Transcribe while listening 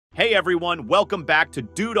Hey everyone, welcome back to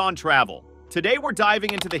Dude on Travel. Today we're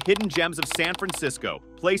diving into the hidden gems of San Francisco,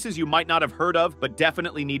 places you might not have heard of but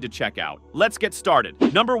definitely need to check out. Let's get started.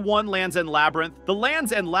 Number 1, Land's End Labyrinth. The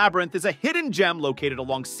Land's End Labyrinth is a hidden gem located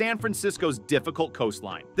along San Francisco's difficult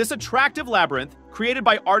coastline. This attractive labyrinth, created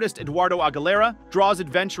by artist Eduardo Aguilera, draws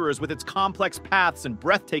adventurers with its complex paths and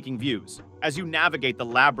breathtaking views. As you navigate the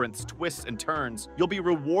labyrinth's twists and turns, you'll be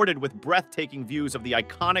rewarded with breathtaking views of the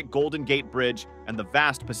iconic Golden Gate Bridge and the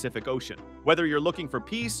vast Pacific Ocean. Whether you're looking for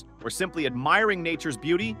peace or simply admiring nature's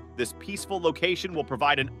beauty, this peaceful location will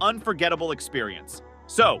provide an unforgettable experience.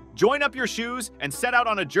 So, join up your shoes and set out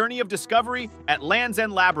on a journey of discovery at Land's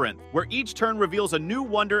End Labyrinth, where each turn reveals a new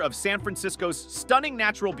wonder of San Francisco's stunning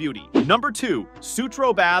natural beauty. Number 2,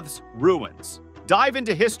 Sutro Baths Ruins. Dive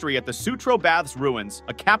into history at the Sutro Baths Ruins,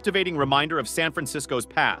 a captivating reminder of San Francisco's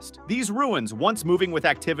past. These ruins, once moving with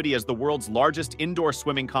activity as the world's largest indoor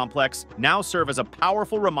swimming complex, now serve as a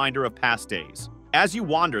powerful reminder of past days. As you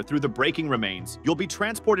wander through the breaking remains, you'll be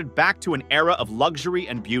transported back to an era of luxury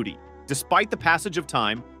and beauty. Despite the passage of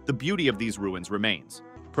time, the beauty of these ruins remains,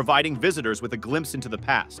 providing visitors with a glimpse into the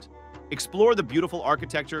past. Explore the beautiful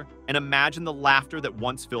architecture and imagine the laughter that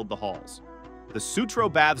once filled the halls. The Sutro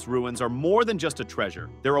Baths ruins are more than just a treasure.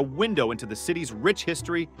 They're a window into the city's rich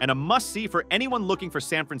history and a must-see for anyone looking for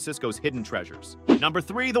San Francisco's hidden treasures. Number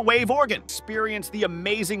 3, the Wave Organ. Experience the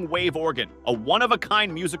amazing Wave Organ, a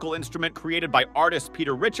one-of-a-kind musical instrument created by artists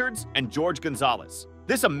Peter Richards and George Gonzalez.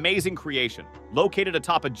 This amazing creation, located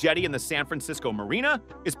atop a jetty in the San Francisco Marina,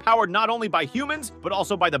 is powered not only by humans, but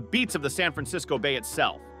also by the beats of the San Francisco Bay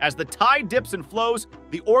itself. As the tide dips and flows,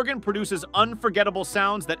 the organ produces unforgettable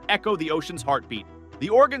sounds that echo the ocean's heartbeat. The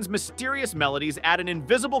organ's mysterious melodies add an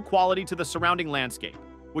invisible quality to the surrounding landscape,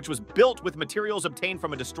 which was built with materials obtained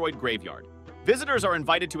from a destroyed graveyard. Visitors are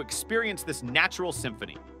invited to experience this natural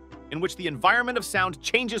symphony, in which the environment of sound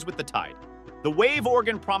changes with the tide. The Wave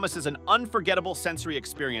Organ promises an unforgettable sensory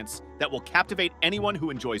experience that will captivate anyone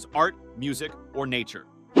who enjoys art, music, or nature.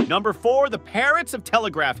 Number 4, the Parrots of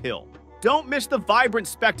Telegraph Hill. Don't miss the vibrant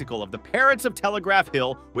spectacle of the Parrots of Telegraph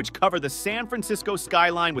Hill, which cover the San Francisco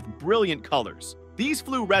skyline with brilliant colors. These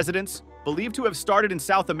flu residents, believed to have started in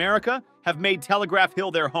South America, have made Telegraph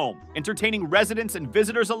Hill their home, entertaining residents and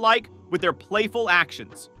visitors alike with their playful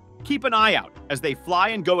actions. Keep an eye out as they fly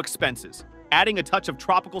and go expenses, adding a touch of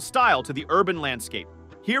tropical style to the urban landscape.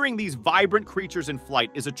 Hearing these vibrant creatures in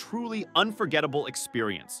flight is a truly unforgettable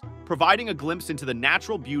experience, providing a glimpse into the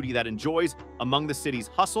natural beauty that enjoys among the city's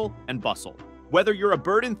hustle and bustle. Whether you're a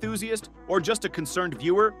bird enthusiast or just a concerned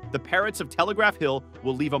viewer, the Parrots of Telegraph Hill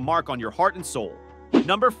will leave a mark on your heart and soul.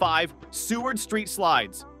 Number 5, Seward Street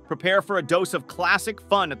Slides. Prepare for a dose of classic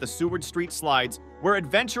fun at the Seward Street Slides, where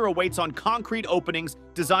adventure awaits on concrete openings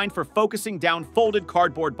designed for focusing down folded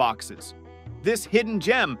cardboard boxes. This hidden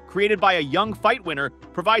gem, created by a young fight winner,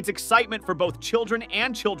 provides excitement for both children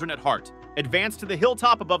and children at heart. Advance to the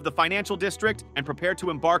hilltop above the financial district and prepare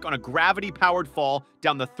to embark on a gravity-powered fall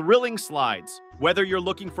down the thrilling slides. Whether you're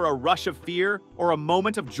looking for a rush of fear or a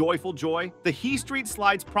moment of joyful joy, the He Street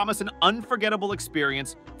Slides promise an unforgettable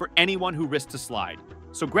experience for anyone who risks a slide.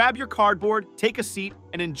 So grab your cardboard, take a seat,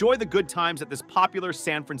 and enjoy the good times at this popular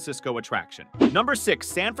San Francisco attraction. Number 6,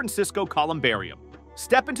 San Francisco Columbarium.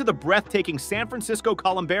 Step into the breathtaking San Francisco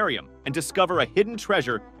Columbarium and discover a hidden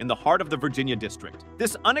treasure in the heart of the Virginia district.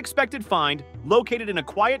 This unexpected find, located in a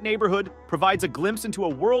quiet neighborhood, provides a glimpse into a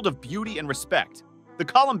world of beauty and respect. The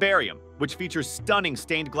Columbarium, which features stunning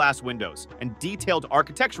stained glass windows and detailed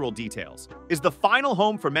architectural details, is the final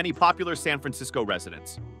home for many popular San Francisco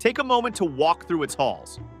residents. Take a moment to walk through its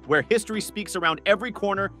halls, where history speaks around every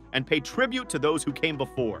corner, and pay tribute to those who came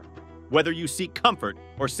before. Whether you seek comfort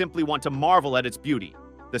or simply want to marvel at its beauty,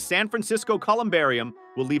 the San Francisco Columbarium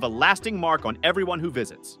will leave a lasting mark on everyone who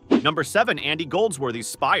visits. Number 7, Andy Goldsworthy's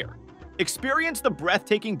Spire. Experience the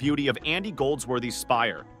breathtaking beauty of Andy Goldsworthy's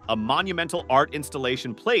Spire, a monumental art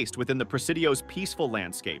installation placed within the Presidio's peaceful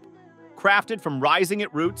landscape. Crafted from rising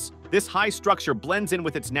at roots, this high structure blends in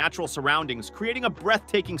with its natural surroundings, creating a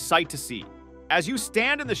breathtaking sight to see. As you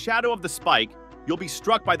stand in the shadow of the spike, you'll be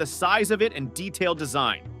struck by the size of it and detailed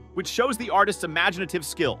design, which shows the artist's imaginative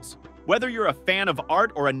skills. Whether you're a fan of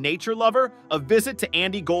art or a nature lover, a visit to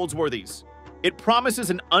Andy Goldsworthy's. It promises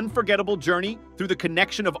an unforgettable journey through the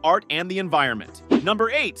connection of art and the environment.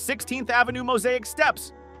 Number 8, 16th Avenue Mosaic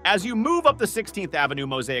Steps. As you move up the 16th Avenue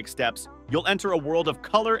Mosaic Steps, you'll enter a world of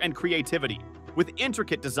color and creativity, with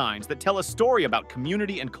intricate designs that tell a story about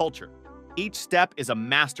community and culture. Each step is a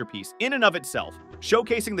masterpiece in and of itself,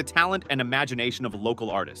 showcasing the talent and imagination of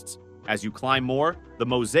local artists. As you climb more, the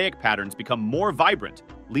mosaic patterns become more vibrant,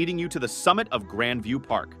 leading you to the summit of Grandview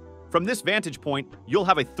Park. From this vantage point, you'll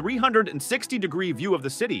have a 360-degree view of the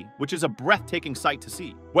city, which is a breathtaking sight to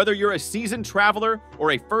see. Whether you're a seasoned traveler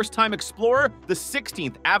or a first-time explorer, the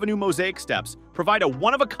 16th Avenue Mosaic Steps provide a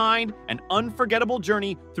one-of-a-kind and unforgettable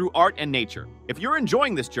journey through art and nature. If you're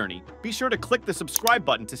enjoying this journey, be sure to click the subscribe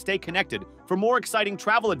button to stay connected for more exciting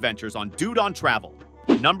travel adventures on Dude on Travel.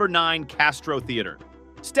 Number 9. Castro Theater.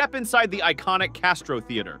 Step inside the iconic Castro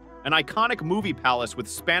Theater, an iconic movie palace with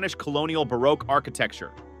Spanish colonial Baroque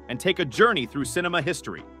architecture, and take a journey through cinema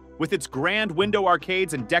history. With its grand window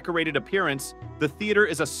arcades and decorated appearance, the theater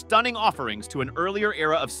is a stunning offering to an earlier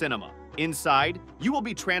era of cinema. Inside, you will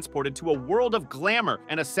be transported to a world of glamour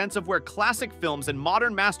and a sense of where classic films and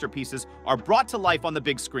modern masterpieces are brought to life on the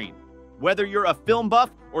big screen. Whether you're a film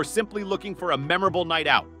buff or simply looking for a memorable night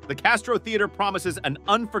out, the Castro Theater promises an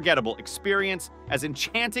unforgettable experience as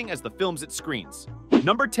enchanting as the films it screens.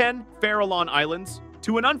 Number 10. Farallon Islands.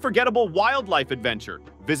 To an unforgettable wildlife adventure,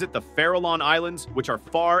 visit the Farallon Islands, which are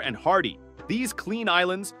far and hardy. These clean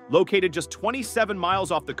islands, located just 27 miles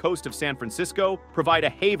off the coast of San Francisco, provide a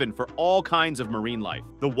haven for all kinds of marine life.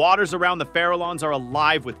 The waters around the Farallons are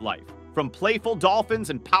alive with life, from playful dolphins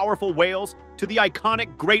and powerful whales to the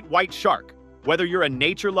iconic great white shark. Whether you're a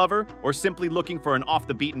nature lover or simply looking for an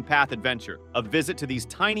off-the-beaten-path adventure, a visit to these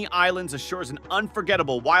tiny islands assures an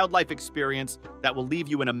unforgettable wildlife experience that will leave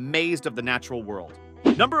you amazed of the natural world.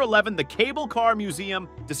 Number 11. The Cable Car Museum.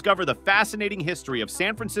 Discover the fascinating history of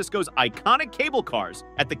San Francisco's iconic cable cars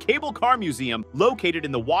at the Cable Car Museum, located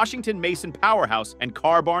in the Washington Mason Powerhouse and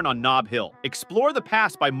Car Barn on Nob Hill. Explore the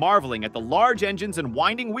past by marveling at the large engines and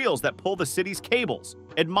winding wheels that pull the city's cables.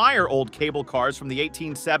 Admire old cable cars from the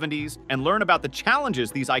 1870s and learn about the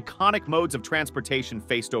challenges these iconic modes of transportation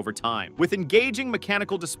faced over time. With engaging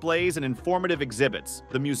mechanical displays and informative exhibits,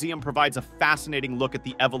 the museum provides a fascinating look at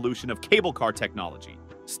the evolution of cable car technology.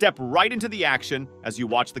 Step right into the action as you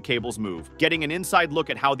watch the cables move, getting an inside look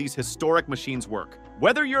at how these historic machines work.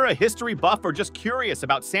 Whether you're a history buff or just curious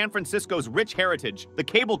about San Francisco's rich heritage, the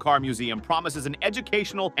Cable Car Museum promises an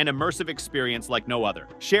educational and immersive experience like no other.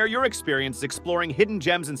 Share your experience exploring hidden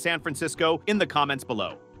gems in San Francisco in the comments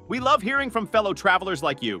below. We love hearing from fellow travelers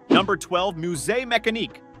like you. Number 12. Musée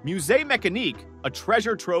Mécanique. Musée Mécanique, a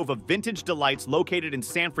treasure trove of vintage delights located in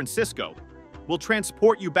San Francisco, will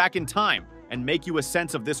transport you back in time and make you a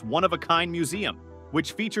sense of this one-of-a-kind museum,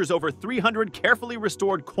 which features over 300 carefully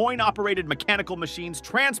restored coin-operated mechanical machines,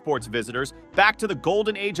 transports visitors back to the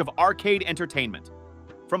golden age of arcade entertainment.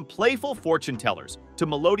 From playful fortune tellers to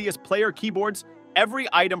melodious player keyboards, every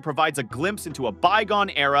item provides a glimpse into a bygone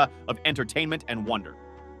era of entertainment and wonder.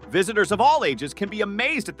 Visitors of all ages can be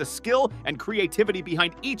amazed at the skill and creativity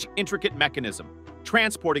behind each intricate mechanism,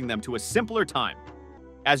 transporting them to a simpler time.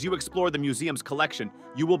 As you explore the museum's collection,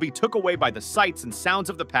 you will be took away by the sights and sounds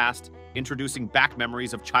of the past, introducing back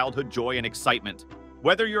memories of childhood joy and excitement.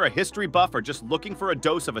 Whether you're a history buff or just looking for a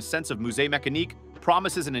dose of a sense of Musée Mécanique,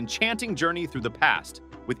 promises an enchanting journey through the past,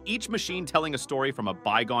 with each machine telling a story from a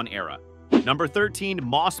bygone era. Number 13.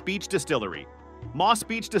 Moss Beach Distillery. Moss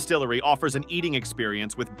Beach Distillery offers an eating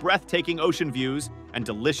experience with breathtaking ocean views and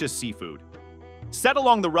delicious seafood. Set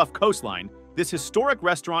along the rough coastline, this historic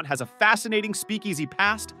restaurant has a fascinating speakeasy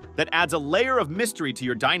past that adds a layer of mystery to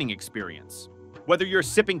your dining experience. Whether you're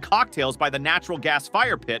sipping cocktails by the natural gas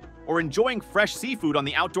fire pit or enjoying fresh seafood on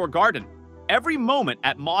the outdoor garden, every moment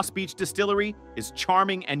at Moss Beach Distillery is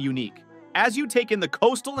charming and unique. As you take in the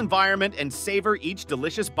coastal environment and savor each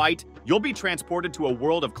delicious bite, you'll be transported to a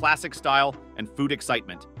world of classic style and food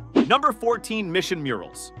excitement. Number 14. Mission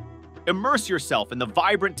Murals. Immerse yourself in the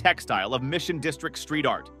vibrant textile of Mission District street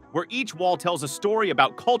art, where each wall tells a story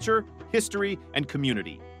about culture, history, and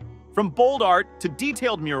community. From bold art to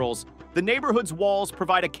detailed murals, the neighborhood's walls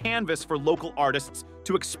provide a canvas for local artists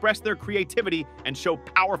to express their creativity and show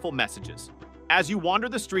powerful messages. As you wander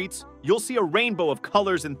the streets, you'll see a rainbow of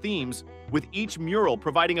colors and themes, with each mural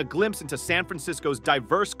providing a glimpse into San Francisco's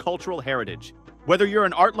diverse cultural heritage. Whether you're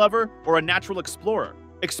an art lover or a natural explorer,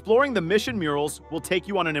 exploring the Mission murals will take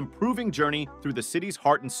you on an improving journey through the city's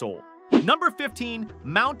heart and soul. Number 15.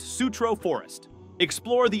 Mount Sutro Forest.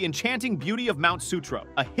 Explore the enchanting beauty of Mount Sutro,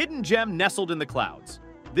 a hidden gem nestled in the clouds.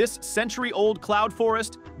 This century-old cloud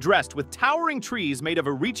forest, dressed with towering trees made of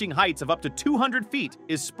reaching heights of up to 200 feet,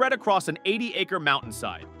 is spread across an 80-acre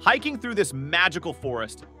mountainside. Hiking through this magical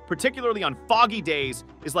forest, particularly on foggy days,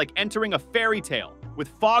 is like entering a fairy tale, with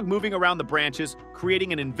fog moving around the branches,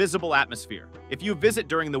 creating an invisible atmosphere. If you visit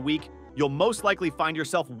during the week, you'll most likely find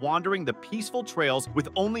yourself wandering the peaceful trails with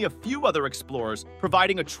only a few other explorers,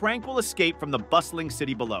 providing a tranquil escape from the bustling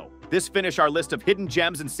city below. This finishes our list of hidden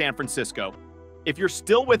gems in San Francisco. If you're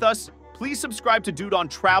still with us, please subscribe to Dude on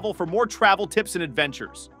Travel for more travel tips and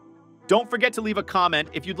adventures. Don't forget to leave a comment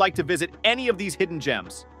if you'd like to visit any of these hidden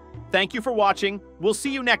gems. Thank you for watching. We'll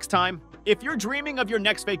see you next time. If you're dreaming of your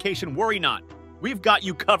next vacation, worry not. We've got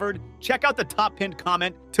you covered. Check out the top pinned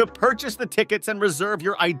comment to purchase the tickets and reserve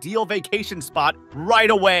your ideal vacation spot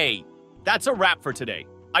right away. That's a wrap for today.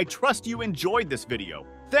 I trust you enjoyed this video.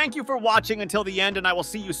 Thank you for watching until the end, and I will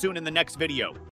see you soon in the next video.